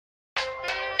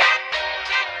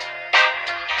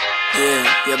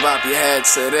You bop your head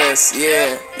to this,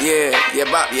 yeah, you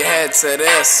bop your head to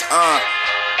this,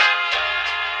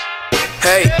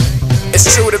 Hey,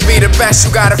 it's true to be the best,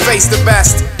 you gotta face the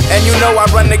best. And you know I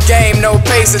run the game, no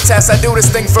pace or test. I do this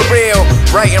thing for real,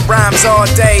 writing rhymes all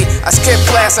day. I skip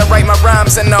class, I write my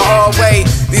rhymes in the hallway.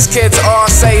 These kids all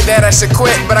say that I should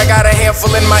quit, but I got a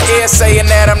handful in my ear saying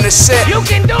that I'm the shit. You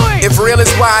can do it! If real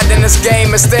is wide, then this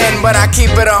game is thin, but I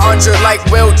keep it 100 like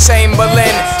Wilt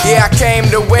Chamberlain. Yeah, I came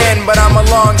to win, but I'm a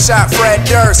long shot Fred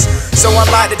Durst. So I'm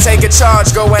about to take a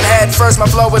charge, going head first. My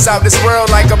flow is out this world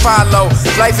like Apollo.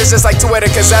 Life is just like Twitter,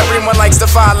 cause everyone likes to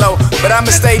follow. But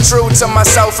I'ma stay true to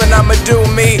myself and I'ma do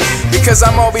me, because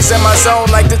I'm always in my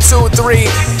zone like the 2-3.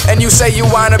 And you say you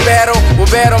wanna battle? Well,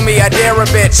 battle me, I dare a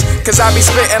bitch, cause I be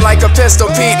spitting like a pistol,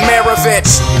 Pete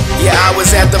Maravich. Yeah, I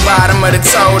was at the bottom of the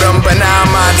totem, but now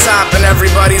I'm on top and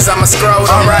everybody's on my scrotum.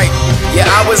 Alright, yeah,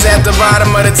 I was at the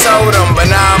bottom of the totem, but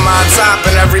now I'm on top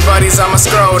and everybody's on my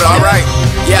scrotum. Alright,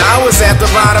 yeah, I was at the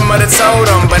bottom of the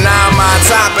totem, but now I'm on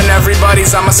top and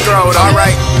everybody's on my scrotum.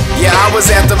 Alright, yeah, I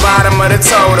was at the bottom of the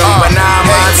totem, but now I'm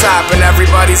on top and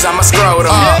everybody's on my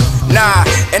scrotum. Nah,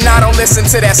 and I don't listen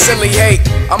to that silly hate.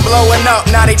 I'm blowing up,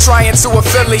 now they trying to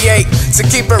affiliate. To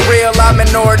keep it real, I'm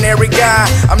an ordinary guy.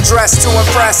 I'm dressed to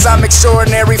impress, I'm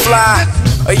extraordinary fly.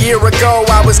 A year ago,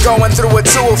 I was going through a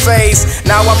tool phase.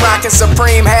 Now I'm rocking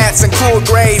Supreme hats and cool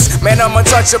grays. Man, I'm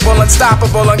untouchable,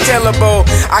 unstoppable, unkillable.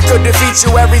 I could defeat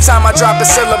you every time I drop a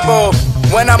syllable.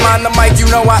 When I'm on the mic, you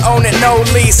know I own it, no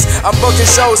lease. I'm booking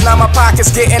shows, now my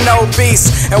pocket's getting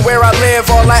obese. And where I live,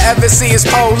 all I ever see is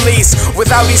police.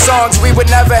 Without these songs, we would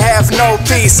never have no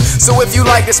peace. So if you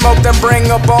like to smoke, then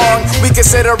bring a bong. We can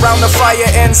sit around the fire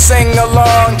and sing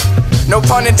along. No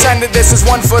pun intended, this is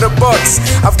one for the books.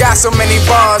 I've got so many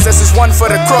bars, this is one for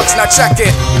the crooks, now check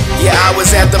it. Yeah, I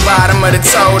was at the bottom of the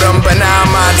totem, but now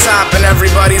I'm on top and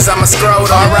everybody's on my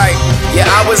scrotum. Alright, yeah,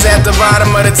 I was at the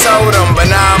bottom of the totem, but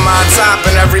now I'm on top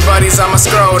and everybody's on my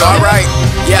scrotum. Alright,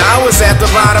 yeah, I was at the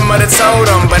bottom of the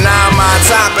totem, but now I'm on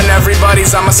top and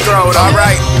everybody's on my scrotum.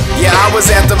 Alright, yeah, I was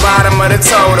at the bottom of the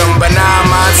totem, but now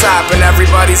I'm on top and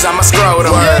everybody's on my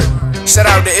scrotum. Word. Shout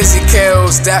out to Izzy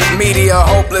Kills, Deaf Media,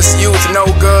 Hopeless Youth, No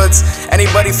Goods.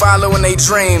 Anybody following they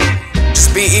dream,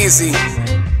 just be easy.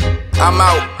 I'm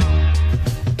out.